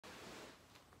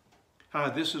Hi,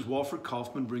 this is Wofford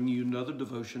Caughman bringing you another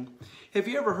devotion. Have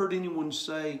you ever heard anyone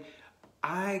say,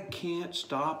 I can't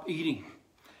stop eating.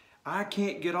 I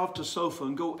can't get off the sofa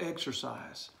and go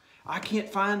exercise. I can't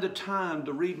find the time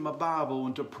to read my Bible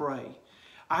and to pray.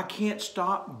 I can't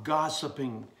stop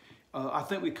gossiping. I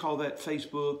think we call that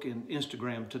Facebook and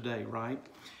Instagram today, right?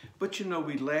 But you know,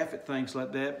 we laugh at things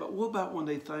like that. But what about when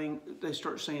they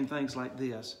start saying things like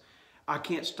this? I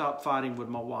can't stop fighting with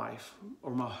my wife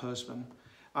or my husband.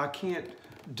 I can't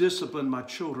discipline my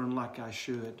children like I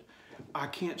should. I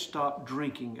can't stop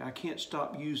drinking. I can't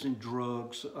stop using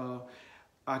drugs.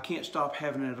 I can't stop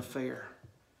having an affair.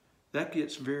 That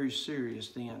gets very serious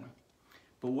then.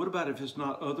 But what about if it's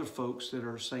not other folks that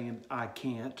are saying, I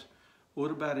can't?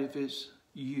 What about if it's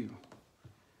you?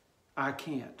 I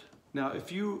can't. Now,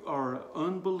 if you are an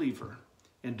unbeliever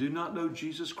and do not know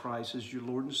Jesus Christ as your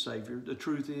Lord and Savior, the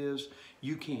truth is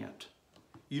you can't.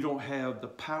 You don't have the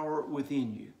power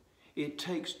within you. It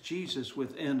takes Jesus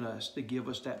within us to give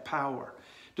us that power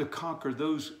to conquer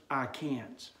those I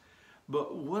can'ts.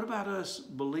 But what about us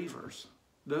believers?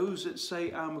 Those that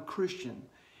say I'm a Christian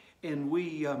and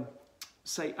we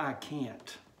say I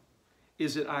can't.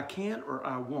 Is it I can't or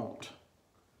I won't?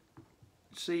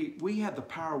 See, we have the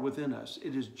power within us.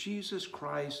 It is Jesus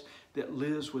Christ that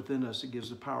lives within us that gives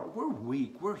the power. We're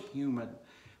weak. We're human.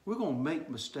 We're going to make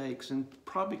mistakes and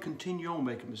probably continue on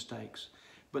making mistakes.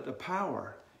 But the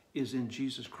power is in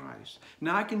Jesus Christ.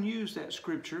 Now, I can use that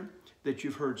scripture that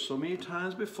you've heard so many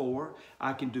times before.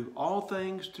 I can do all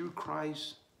things through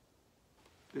Christ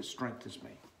that strengthens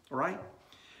me. All right?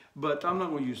 But I'm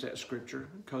not going to use that scripture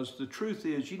because the truth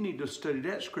is you need to study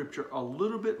that scripture a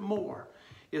little bit more.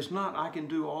 It's not I can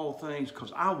do all things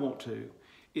because I want to.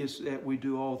 It's that we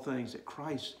do all things that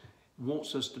Christ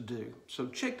wants us to do. So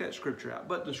check that scripture out.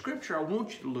 But the scripture I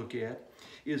want you to look at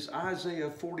is Isaiah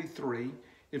 43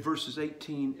 in verses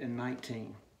 18 and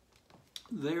 19.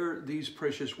 There are these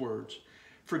precious words.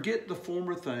 Forget the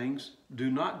former things. Do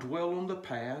not dwell on the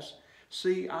past.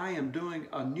 See, I am doing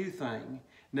a new thing.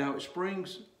 Now it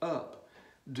springs up.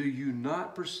 Do you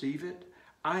not perceive it?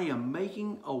 I am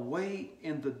making a way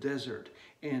in the desert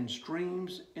and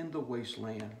streams in the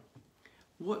wasteland.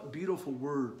 What beautiful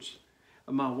words.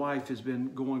 My wife has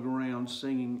been going around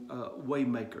singing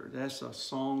Waymaker. That's a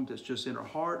song that's just in her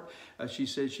heart. She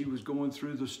said she was going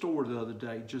through the store the other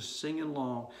day just singing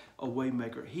along a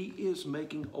Waymaker. He is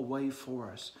making a way for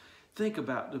us. Think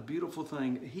about the beautiful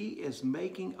thing. He is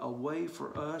making a way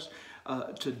for us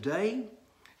today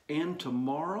and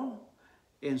tomorrow,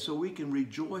 and so we can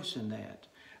rejoice in that.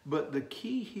 But the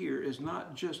key here is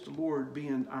not just the Lord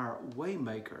being our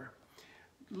Waymaker.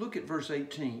 Look at verse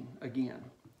 18 again.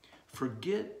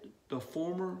 Forget the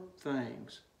former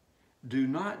things. Do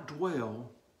not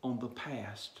dwell on the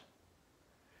past.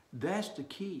 That's the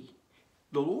key.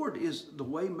 The Lord is the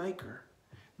way maker,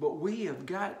 but we have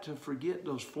got to forget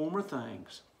those former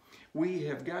things. We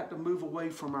have got to move away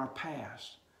from our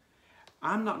past.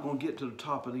 I'm not going to get to the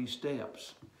top of these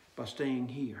steps by staying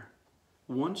here.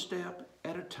 One step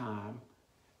at a time,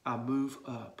 I move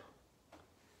up.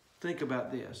 Think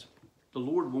about this. The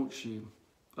Lord wants you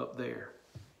up there.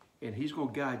 And He's going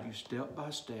to guide you step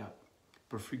by step.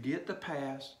 But forget the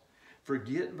past.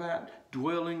 Forget about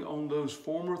dwelling on those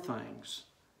former things.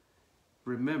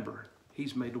 Remember,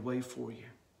 He's made a way for you.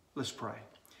 Let's pray.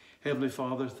 Heavenly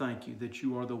Father, thank you that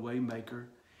you are the way maker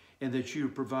and that you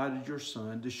have provided your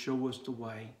Son to show us the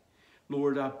way.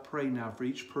 Lord, I pray now for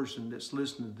each person that's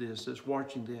listening to this, that's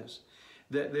watching this,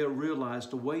 that they'll realize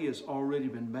the way has already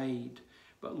been made.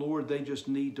 But Lord, they just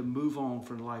need to move on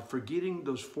from life, forgetting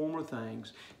those former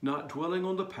things, not dwelling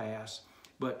on the past,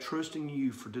 but trusting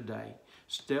you for today,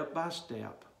 step by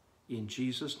step, in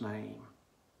Jesus' name.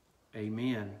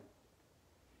 Amen.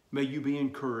 May you be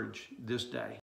encouraged this day.